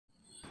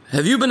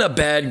Have you been a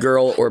bad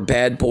girl or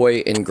bad boy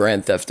in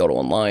Grand Theft Auto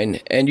Online,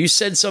 and you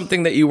said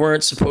something that you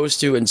weren't supposed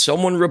to, and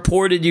someone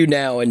reported you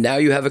now, and now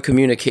you have a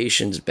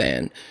communications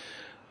ban?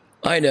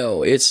 I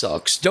know, it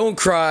sucks. Don't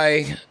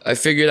cry. I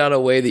figured out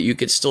a way that you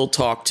could still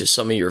talk to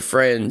some of your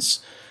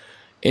friends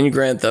in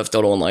Grand Theft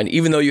Auto Online,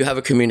 even though you have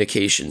a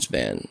communications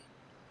ban.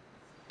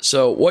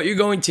 So what you're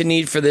going to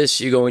need for this,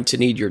 you're going to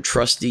need your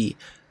trusty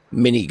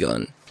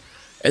minigun.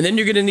 And then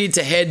you're going to need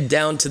to head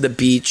down to the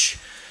beach.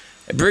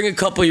 Bring a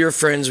couple of your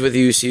friends with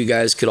you so you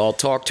guys could all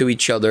talk to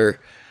each other.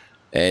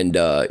 And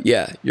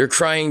yeah, your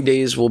crying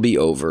days will be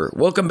over.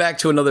 Welcome back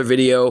to another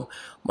video.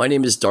 My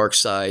name is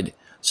Darkside.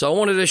 So I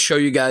wanted to show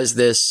you guys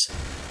this.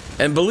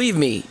 And believe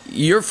me,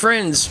 your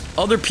friends,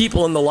 other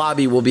people in the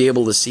lobby will be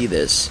able to see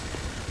this.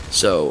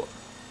 So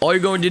all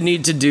you're going to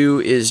need to do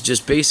is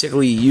just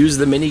basically use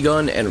the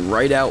minigun and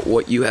write out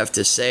what you have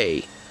to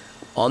say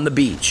on the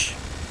beach.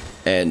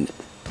 And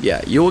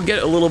yeah, you will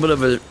get a little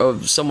bit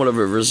of somewhat of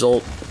a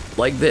result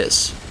like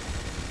this.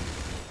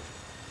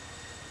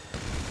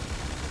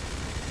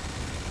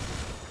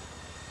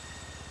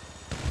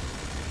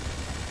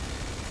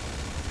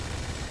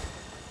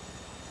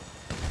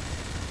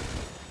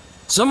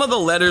 Some of the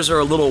letters are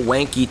a little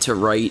wanky to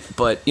write,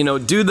 but, you know,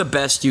 do the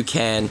best you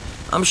can.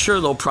 I'm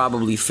sure they'll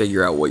probably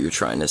figure out what you're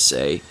trying to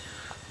say.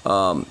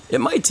 It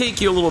might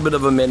take you a little bit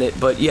of a minute,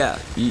 but yeah,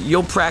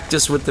 you'll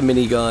practice with the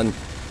minigun.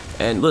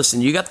 And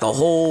listen, you got the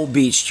whole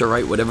beach to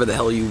write whatever the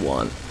hell you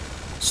want.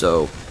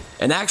 So,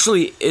 and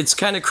actually, it's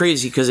kind of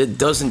crazy because it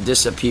doesn't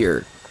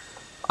disappear.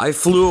 I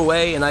flew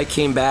away and I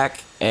came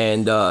back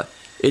and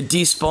it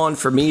despawned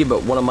for me,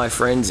 but one of my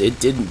friends, it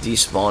didn't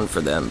despawn for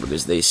them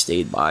because they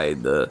stayed by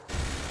the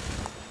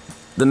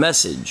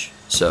message.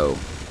 So,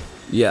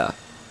 yeah.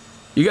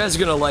 You guys are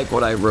going to like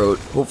what I wrote.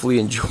 Hopefully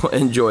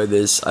enjoy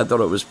this. I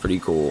thought it was pretty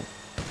cool.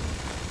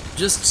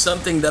 Just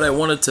something that I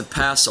wanted to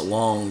pass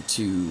along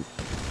to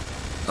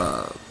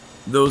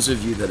those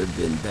of you that have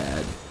been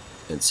bad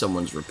and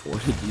someone's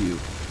reported you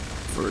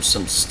for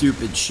some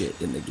stupid shit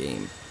in the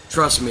game.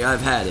 Trust me, I've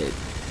had it.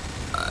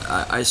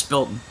 I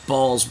spelt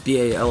balls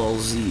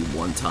B-A-L-L-Z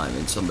one time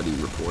and somebody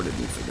reported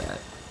me for that.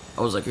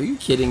 I was like, are you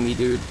kidding me,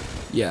 dude?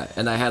 Yeah,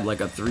 and I had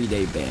like a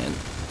 3-day ban.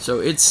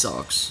 So it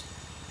sucks.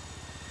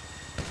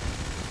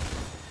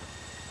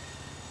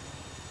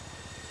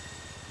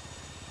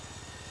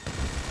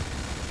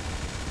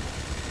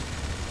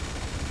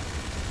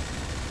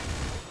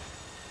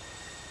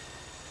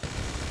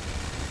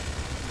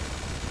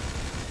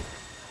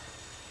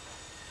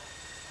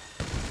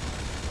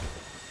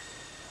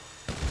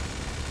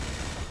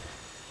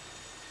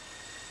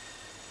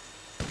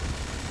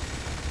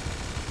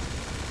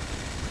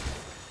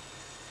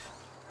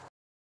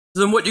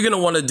 Then what you're going to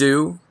want to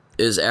do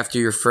is after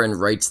your friend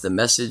writes the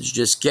message,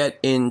 just get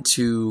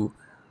into,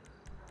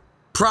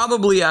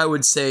 probably I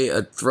would say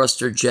a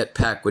thruster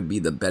jetpack would be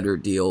the better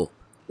deal,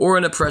 or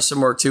an Oppressor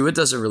Mark II. It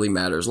doesn't really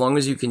matter as long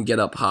as you can get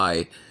up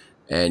high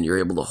and you're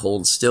able to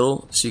hold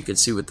still so you can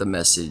see what the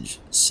message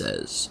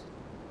says.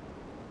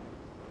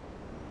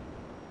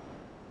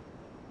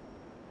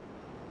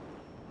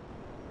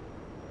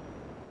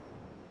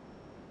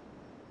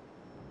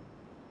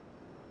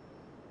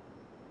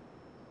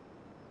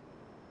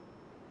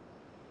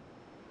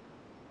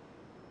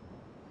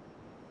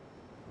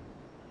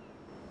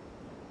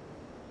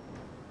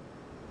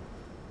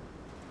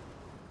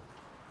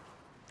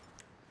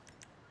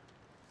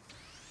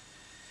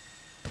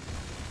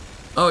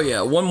 Oh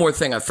yeah, one more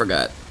thing I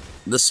forgot.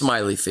 The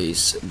smiley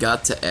face.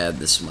 Got to add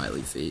the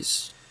smiley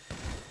face.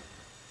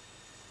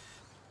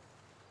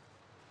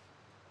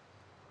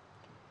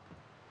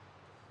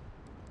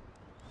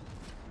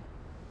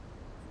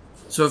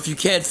 So if you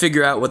can't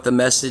figure out what the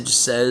message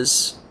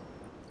says,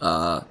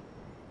 yeah,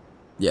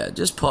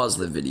 just pause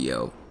the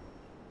video.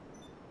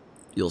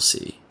 You'll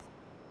see.